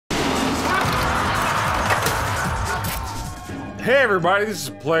Hey everybody, this is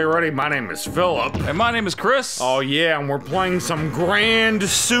Play Ready. My name is Philip. And my name is Chris. Oh yeah, and we're playing some Grand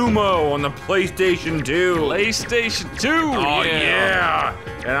Sumo on the PlayStation 2. PlayStation 2. Oh yeah.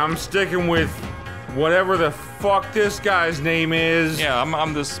 And I'm sticking with whatever the fuck this guy's name is. Yeah,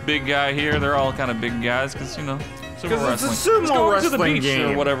 I'm this big guy here. They're all kind of big guys, because, you know, Sumo Because it's a Wrestling. sumo Let's go to the wrestling beach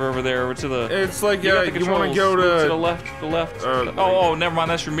game. Or whatever over there, over to the... It's like, you you want to go to... the left. Oh, never mind,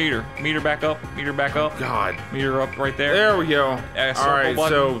 that's your meter. Meter back up, God. meter up right there. There we go. Alright,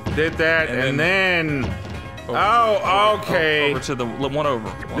 so did that, and then... Oh, okay. Over to the one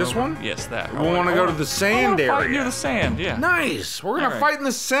over. This one? Yes, that. We want to go to the sand area. Near the sand, yeah. Nice. We're gonna All right. fight in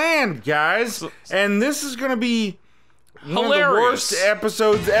the sand, guys. And this is gonna be one of the Hilarious. worst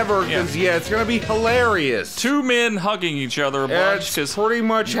episodes ever. Because it's gonna be hilarious. Two men hugging each other a bunch. That's Because pretty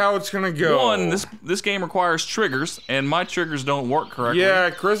much how it's gonna go. one, this game requires triggers, and my triggers don't work correctly.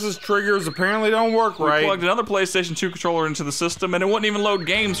 Yeah, Chris's triggers apparently don't work We right. plugged another PlayStation 2 controller into the system, and it wouldn't even load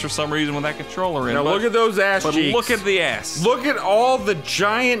games for some reason with that controller in. Now look at those ass But cheeks. look at the ass. Look at all the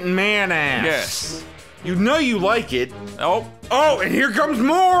giant man ass. Yes. You know you like it. Oh, And here comes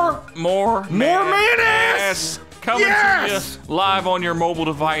more. more man ass. coming Yes! to you live on your mobile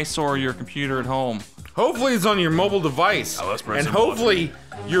device or your computer at home. Hopefully it's on your mobile device. Oh, let's press and a hopefully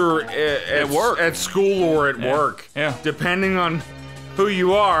you're at work. at school or at work. Yeah. Depending on who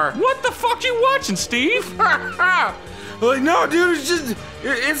you are. What the fuck you watching, Steve? Like, no, dude,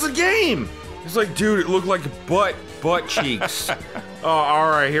 it's a game. It's like, dude, it looked like butt cheeks. Oh, all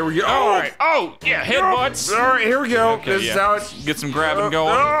right, here we go. All right. Oh, yeah, headbutts. All right, here we go. Okay, This is how it. Get some grabbing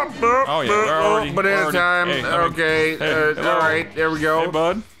going. Oh, yeah, they're already. Banana time. Hey, Okay. hey, All right, there we go. Hey,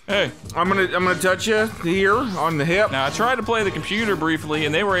 bud. Hey. I'm gonna touch you here on the hip. Now I tried to play the computer briefly,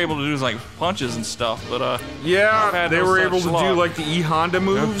 and they were able to do like punches and stuff, but I've Yeah, had they no were such able to do luck. like the E Honda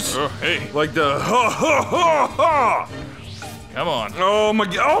moves, Hey, like the ha ha ha ha. come on. Oh my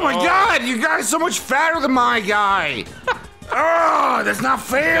God! You guys so much fatter than my guy. That's not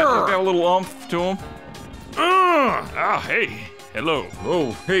fair. Got a little umph to him. Ah, hey, hello.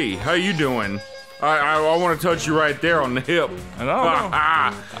 Oh, hey, how you doing? I want to touch you right there on the hip. I know.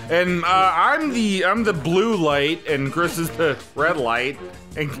 And I'm the blue light, and Chris is the red light.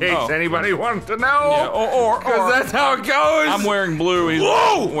 In case anybody wants to know. Yeah, or because that's how it goes. I'm wearing blue. He's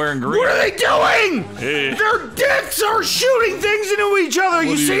Whoa! wearing green. What are they doing? Hey. Their dicks are shooting things into each other.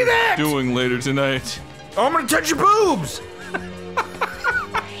 You see that? Doing later tonight? Oh, I'm gonna touch your boobs.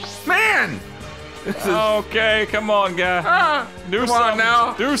 Man. Okay, come on, guy. Do Come something on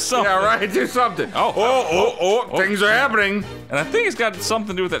now. Do something. Yeah, right. Do something. Oh. Things are happening. And I think it's got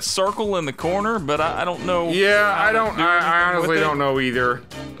something to do with that circle in the corner, but I don't know. Yeah, how I to don't. do I anything honestly with it. don't know either.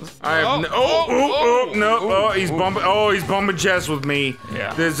 I have he's bumping. Oh, he's bumping chest with me.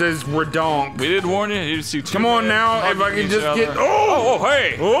 Yeah. This is redonk. We did warn you. You see two Come on men now, if I hugging can each just other. get.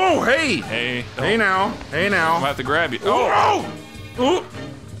 Hey. Oh, hey. Hey. Hey now. Hey I'm now. gonna have to grab you. Oh.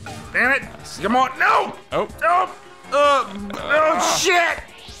 Damn it. Come on. No. Oh. Oh, shit.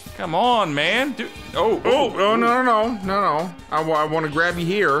 Come on, man. No. I want to grab you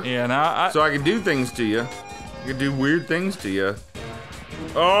here Yeah, now so I can do things to you. I can do weird things to you.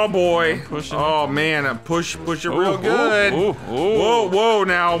 Oh boy. Pushing. Oh man, I push it real good. Whoa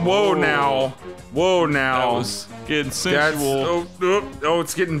now. That was getting sensual.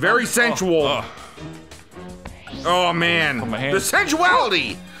 It's getting very sensual. Oh man, my hand. the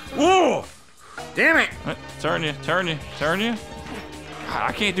sensuality. Whoa. Damn it. Turn you. God,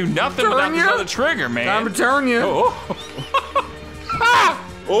 I can't do nothing Turn without this ya? other trigger, man. Time to turn you.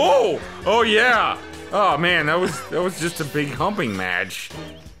 Oh yeah. Oh man, that was just a big humping match.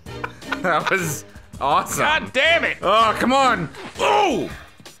 That was awesome. God damn it! Oh, come on. Oh!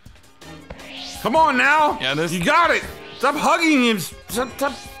 Come on now. Yeah, this- You got it. Stop hugging him. Stop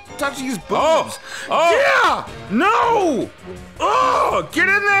touching his boobs. Oh. Yeah. No. Oh, get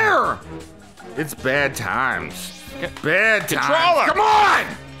in there. It's bad times. Bad times. Controller. Come on.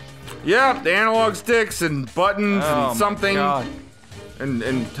 Yep, the analog sticks and buttons Oh, and something. my God. And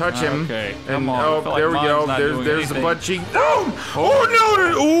touch him. Okay, And come on. I feel like there we mine's go. not There's doing the anything. butt cheek. No! Oh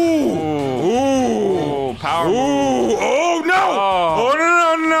no! Ooh! Power. Ooh! Oh no! Oh.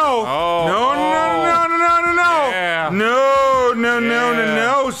 Oh no! Oh. Yeah. No,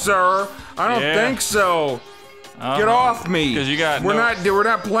 sir. I don't Yeah. think so. Get off me. 'Cause you got we're no-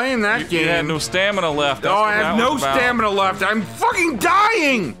 not playing that game. You had no stamina left. That's Oh, what I have that no was about. stamina left. I'm fucking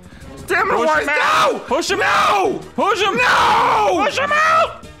dying. Stamina Push wise. him out. No! Push him no! out. Push him. No! Push him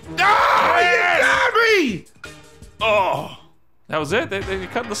out. Ah, you got me! Oh. That was it? They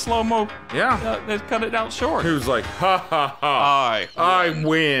cut the slow-mo. Yeah. They cut it out short. He was like, ha ha ha. I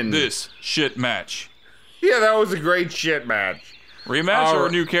win. this shit match. Yeah, that was a great shit match. Rematch or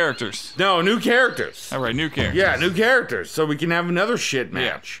new characters? No, new characters. All right, new characters. Yeah, new characters, so we can have another shit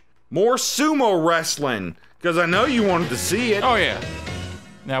match. More sumo wrestling, because I know you wanted to see it. Oh yeah.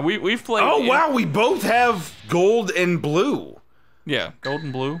 Now we've played. Oh wow, we both have gold and blue. Yeah, gold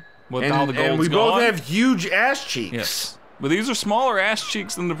and blue. With all the gold's and we gone. both have huge ass cheeks. Yes. But these are smaller ass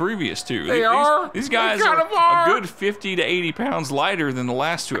cheeks than the previous two. They are. These guys They kind are of are. a good 50 to 80 pounds lighter than the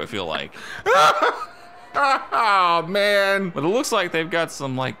last two, I feel like. Oh man. But it looks like they've got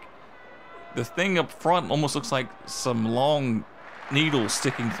some, like, the thing up front almost looks like some long needles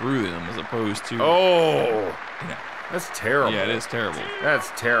sticking through them as opposed to. Oh. Yeah. That's terrible. Yeah, it is terrible. That's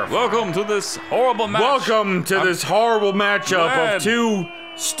terrible. Welcome to this horrible match. Welcome to this horrible matchup glad of two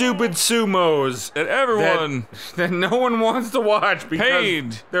stupid sumos that everyone that no one wants to watch because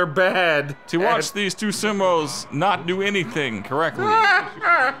paid they're bad. to watch these two sumos not do anything correctly.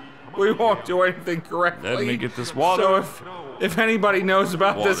 We won't do anything correctly. Let me get this water. So if anybody knows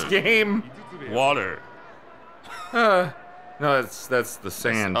about this Water. game, Water. no, that's the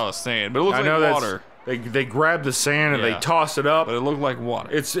sand. Oh, sand. But it looks I like know water. They grab the sand and Yeah. they toss it up. But it looked like water.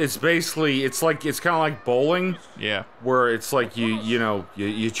 It's basically it's kind of like bowling. Yeah. Where it's like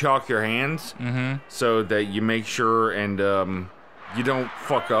you chalk your hands so that you make sure and you don't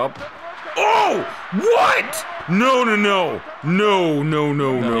fuck up. Oh, what? No.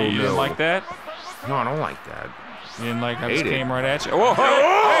 You didn't like that? No, I don't like that. You didn't like how this Hate it. came right at you? Oh,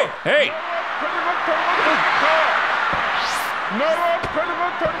 hey!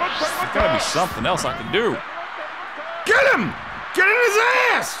 There's gotta be something else I can do. Get him! Get in his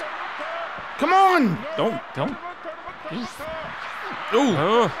ass! Come on! Don't.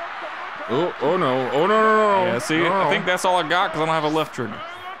 Ooh. Oh no. Yeah, see, No. I think that's all I got because I don't have a left trigger.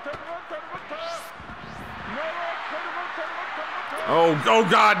 Oh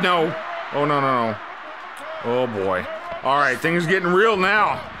God, no. Oh no. Oh boy. All right, things getting real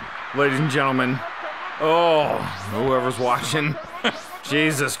now, ladies and gentlemen. Oh, whoever's watching.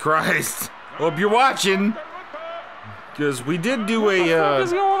 Jesus Christ. Hope you're watching. Because we did do What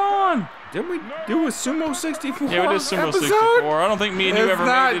is going on? Didn't we do a Sumo 64 Yeah, we did Sumo episode? 64. I don't think me and you It's ever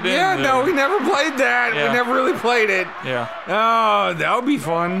not, made it in. yeah, no, we never played that. Yeah. We never really played it. Yeah. Oh, that would be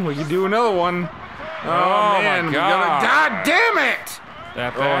fun. We could do another one. Oh, man, my God. God damn it!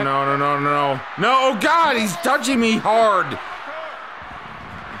 That Oh back. no! Oh God, he's touching me hard.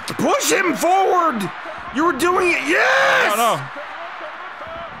 Push him forward. You were doing it. Yes. No.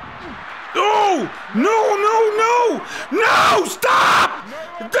 Oh no! Stop!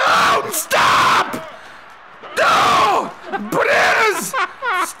 Don't stop! No! Bananas!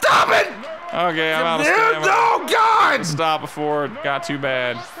 Stop it! Okay, I'm out of stamina. Oh God! Stop before it got too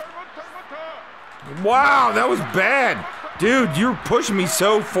bad. Wow, that was bad. Dude, you're pushing me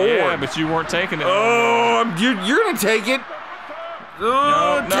so forward. Yeah, but you weren't taking it. Oh, you're gonna take it.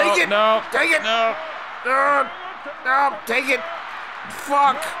 No, Take it. no, Take it. no. No, take it.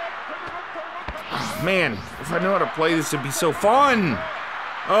 Fuck. Oh, man, if I know how to play this, it'd be so fun.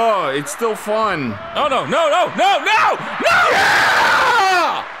 Oh, it's still fun. Oh, no.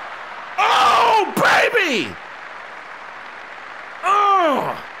 Yeah! Oh, baby!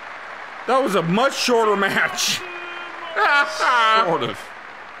 Oh, that was a much shorter match. Sort of.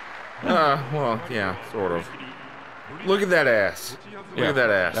 Well, yeah, sort of. Look at that ass. Look at that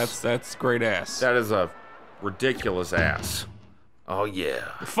ass. That's great ass. That is a ridiculous ass. Oh yeah.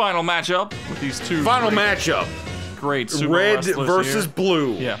 The final matchup with these two. Final matchup. Great sumo Red wrestlers versus here.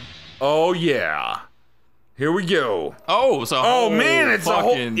 blue. Yeah. Oh yeah. Here we go. Oh, it's a Oh whole man, it's a whole.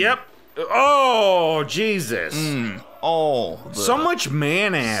 fucking- Yep. Oh Jesus. All the So much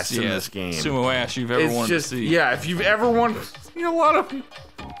man ass in this game. sumo ass you've ever It's wanted just to see. yeah. If you've ever wanted, a lot of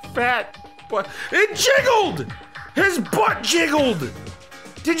fat. But it jiggled. His butt jiggled.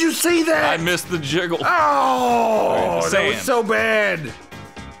 Did you see that? I missed the jiggle. Oh, the that was sand. so bad.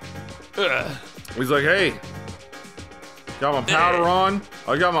 Ugh. He's like, hey, got my powder on.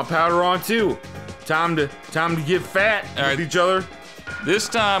 I got my powder on too. Time to get fat with right. each other. This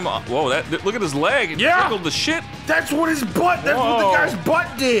time, whoa! Look at his leg. It Yeah. jiggled the shit. That's what his butt. That's what the Whoa. guy's butt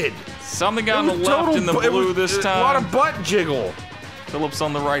did. Something It on the was left and the it blue was this a time. lot of butt jiggle. Phillips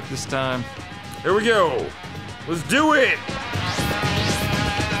on the right this time. Here we go. Let's do it.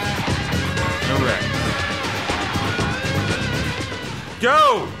 All right.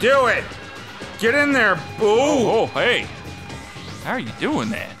 Go. Do it. Get in there. Ooh. Oh, hey. How are you doing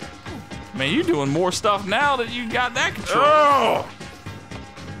that? Man, you doing more stuff now that you got that control. Oh.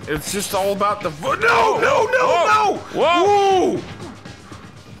 It's just all about the foot. No. Whoa. Woo.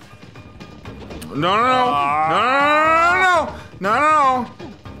 No.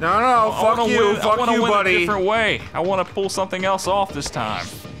 No, I fuck wanna you, win, I fuck wanna you, win buddy. a different way. I want to pull something else off this time.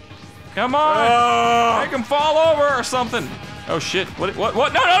 Come on, make him fall over or something. Oh shit! What?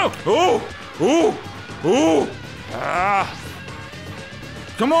 No! Ooh! Ah!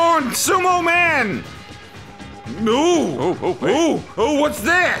 Come on, Sumo Man! Ooh! Oh, what's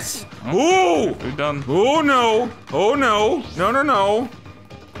this? Ooh! We've done. Oh no! No!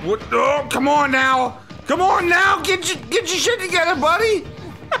 What? Oh, come on now! Come on now! Get your shit together, buddy!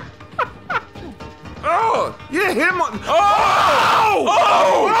 Oh! You hit him on. Oh!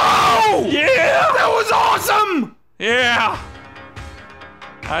 Yeah! That was awesome! Yeah!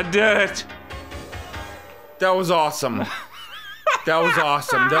 I did it. That was awesome.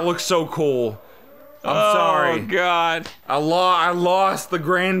 That looks so cool. I'm sorry. Oh God. I lost the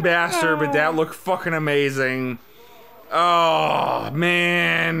Grand Bastard, but that looked fucking amazing. Oh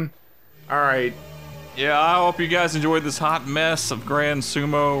man. Alright. Yeah, I hope you guys enjoyed this hot mess of Grand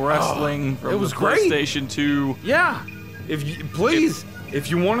Sumo Wrestling from it was the great. PlayStation 2. Yeah. If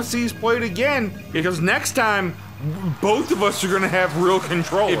you want to see us play it again, because next time both of us are gonna have real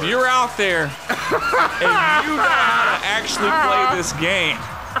control. If you're out there and you know how to actually play this game,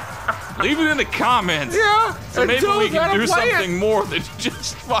 leave it in the comments. Yeah. So maybe tell we us how can to do play it. something more than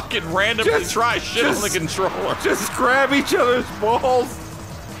just fucking randomly try shit on the controller. Just grab each other's balls.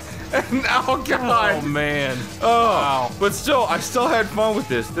 And oh god. Oh man. Oh, Wow. but still, I still had fun with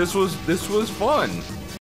this. This was fun.